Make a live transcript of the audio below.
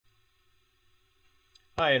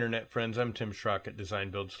Hi Internet friends, I'm Tim Schrock at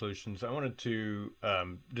Design Build Solutions. I wanted to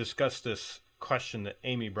discuss this question that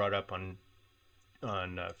Amy brought up on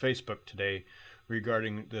Facebook today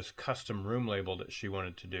regarding this custom room label that she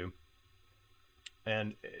wanted to do.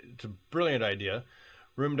 And it's a brilliant idea.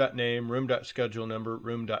 Room.name, room.schedule number,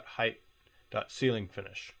 room.height.ceiling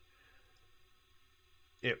finish.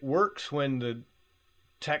 It works when the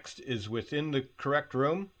text is within the correct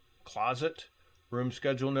room, closet, room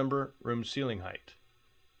schedule number, room ceiling height.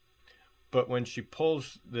 But when she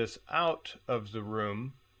pulls this out of the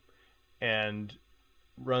room and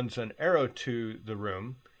runs an arrow to the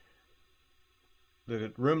room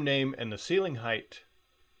name and the ceiling height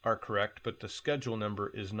are correct, but the schedule number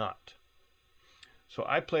is not. So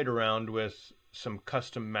I played around with some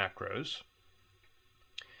custom macros,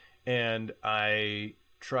 and I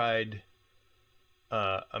tried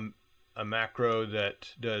a macro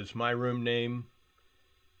that does my room name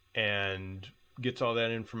and gets all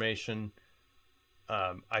that information.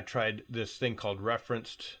 I tried this thing called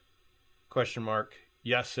referenced, ?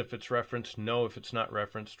 Yes if it's referenced, no if it's not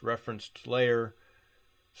referenced, referenced layer.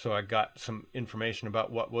 So I got some information about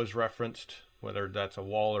what was referenced, whether that's a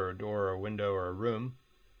wall or a door or a window or a room,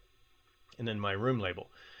 and then my room label.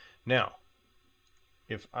 Now,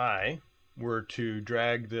 if I were to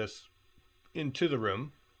drag this into the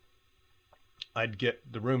room, I'd get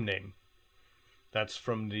the room name. That's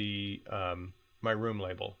from the my room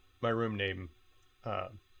label, my room name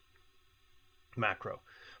macro,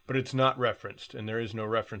 but it's not referenced, and there is no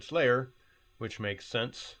reference layer, which makes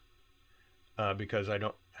sense because I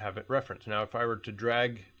don't have it referenced. Now, if I were to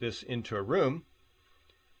drag this into a room,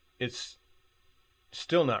 it's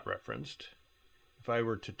still not referenced. If I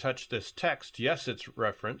were to touch this text, yes, it's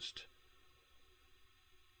referenced,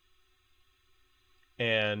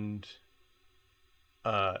 and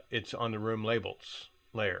it's on the room labels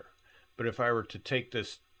layer. But if I were to take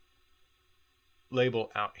this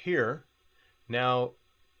label out here, now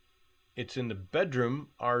it's in the bedroom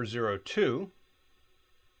R02.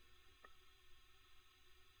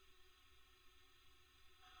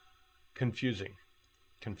 Confusing.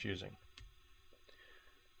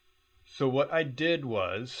 So what I did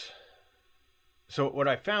was, what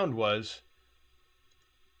I found was,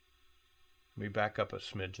 let me back up a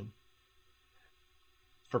smidgen.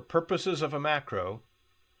 For purposes of a macro,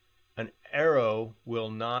 an arrow will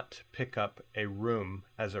not pick up a room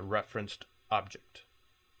as a referenced object.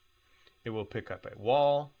 It will pick up a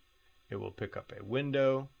wall, it will pick up a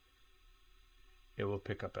window, it will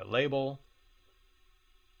pick up a label,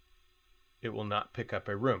 it will not pick up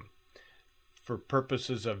a room. For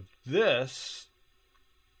purposes of this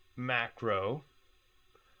macro,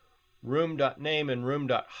 room.name and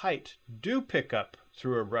room.height do pick up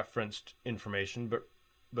through a referenced information, but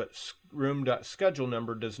room.schedule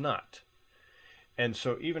number does not. And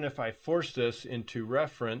so even if I force this into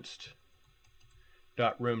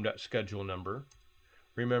referenced.room.schedule number,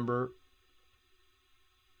 remember,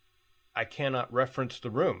 I cannot reference the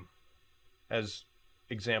room as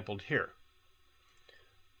exampled here.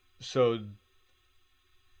 So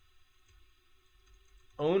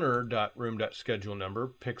owner.room.schedule number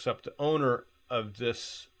picks up the owner of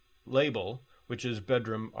this label, which is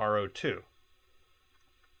bedroom R02.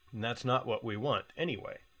 And that's not what we want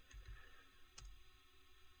anyway.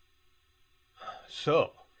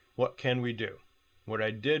 So what can we do? What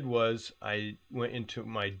I did was I went into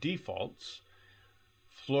my defaults,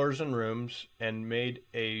 floors and rooms, and made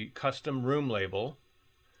a custom room label.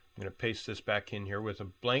 I'm going to paste this back in here with a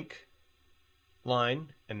blank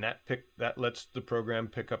line, and that lets the program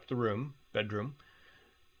pick up the room, bedroom,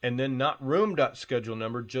 and then not room.schedule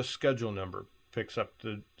number, just schedule number picks up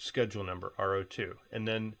the schedule number R02, and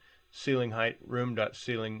then ceiling height,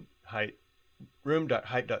 room.ceiling height,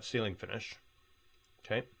 room.height.ceiling finish.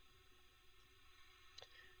 Okay.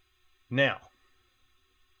 Now,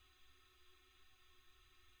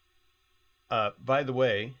 by the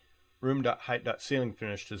way, room.height.ceiling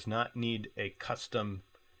finish does not need a custom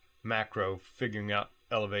macro figuring out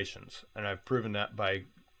elevations, and I've proven that by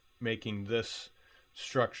making this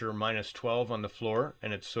structure -12 on the floor,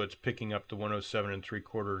 and it's picking up the 107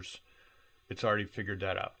 3/4. It's already figured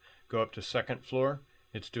that out. Go up to second floor,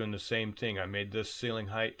 it's doing the same thing. I made this ceiling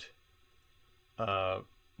height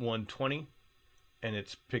 120, and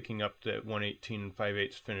it's picking up the 118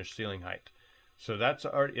 5/8 finished ceiling height. So that's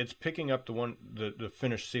already, it's picking up the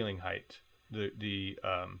finished ceiling height,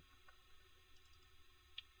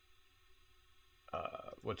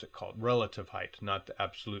 what's it called? Relative height, not the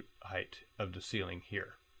absolute height of the ceiling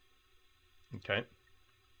here. Okay.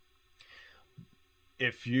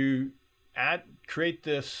 If you create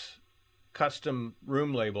this custom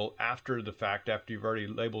room label after the fact, after you've already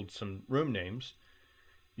labeled some room names,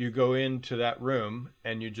 you go into that room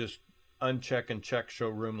and you just uncheck and check show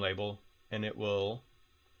room label, and it will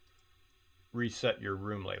reset your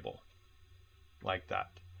room label like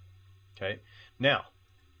that. Okay, now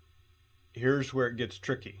here's where it gets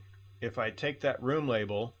tricky. If I take that room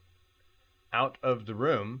label out of the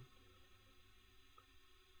room,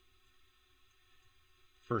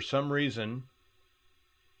 for some reason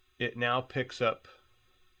it now picks up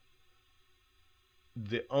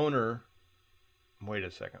the owner. Wait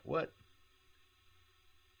a second, what?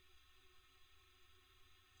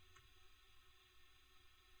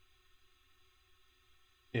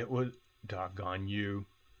 It was, doggone you,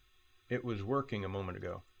 it was working a moment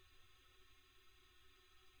ago.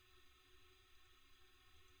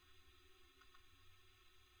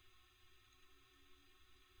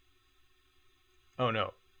 Oh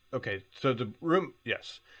no. Okay, so the room,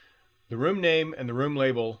 yes. The room name and the room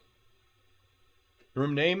label, the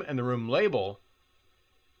room name and the room label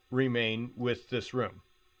remain with this room.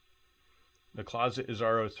 The closet is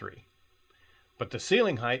RO3. But the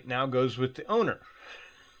ceiling height now goes with the owner.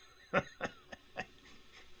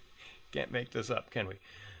 Can't make this up, can we?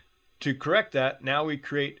 To correct that, now we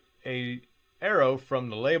create a arrow from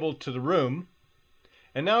the label to the room,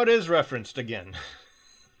 and now it is referenced again.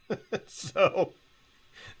 So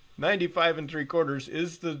 95 3/4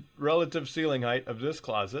 is the relative ceiling height of this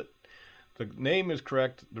closet. The name is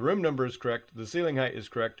correct, the room number is correct, the ceiling height is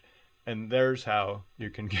correct, and there's how you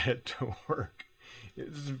can get it to work.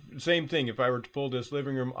 It's the same thing. If I were to pull this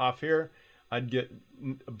living room off here, I'd get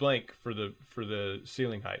a blank for the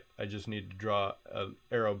ceiling height. I just need to draw an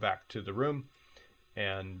arrow back to the room,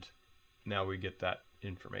 and now we get that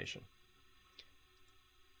information.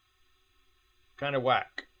 Kind of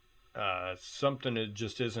whack. Something that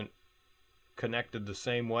just isn't connected the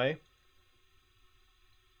same way.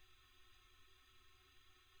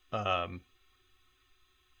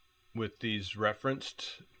 With these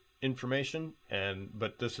referenced information,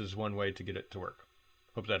 but this is one way to get it to work.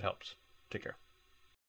 Hope that helps. Take care.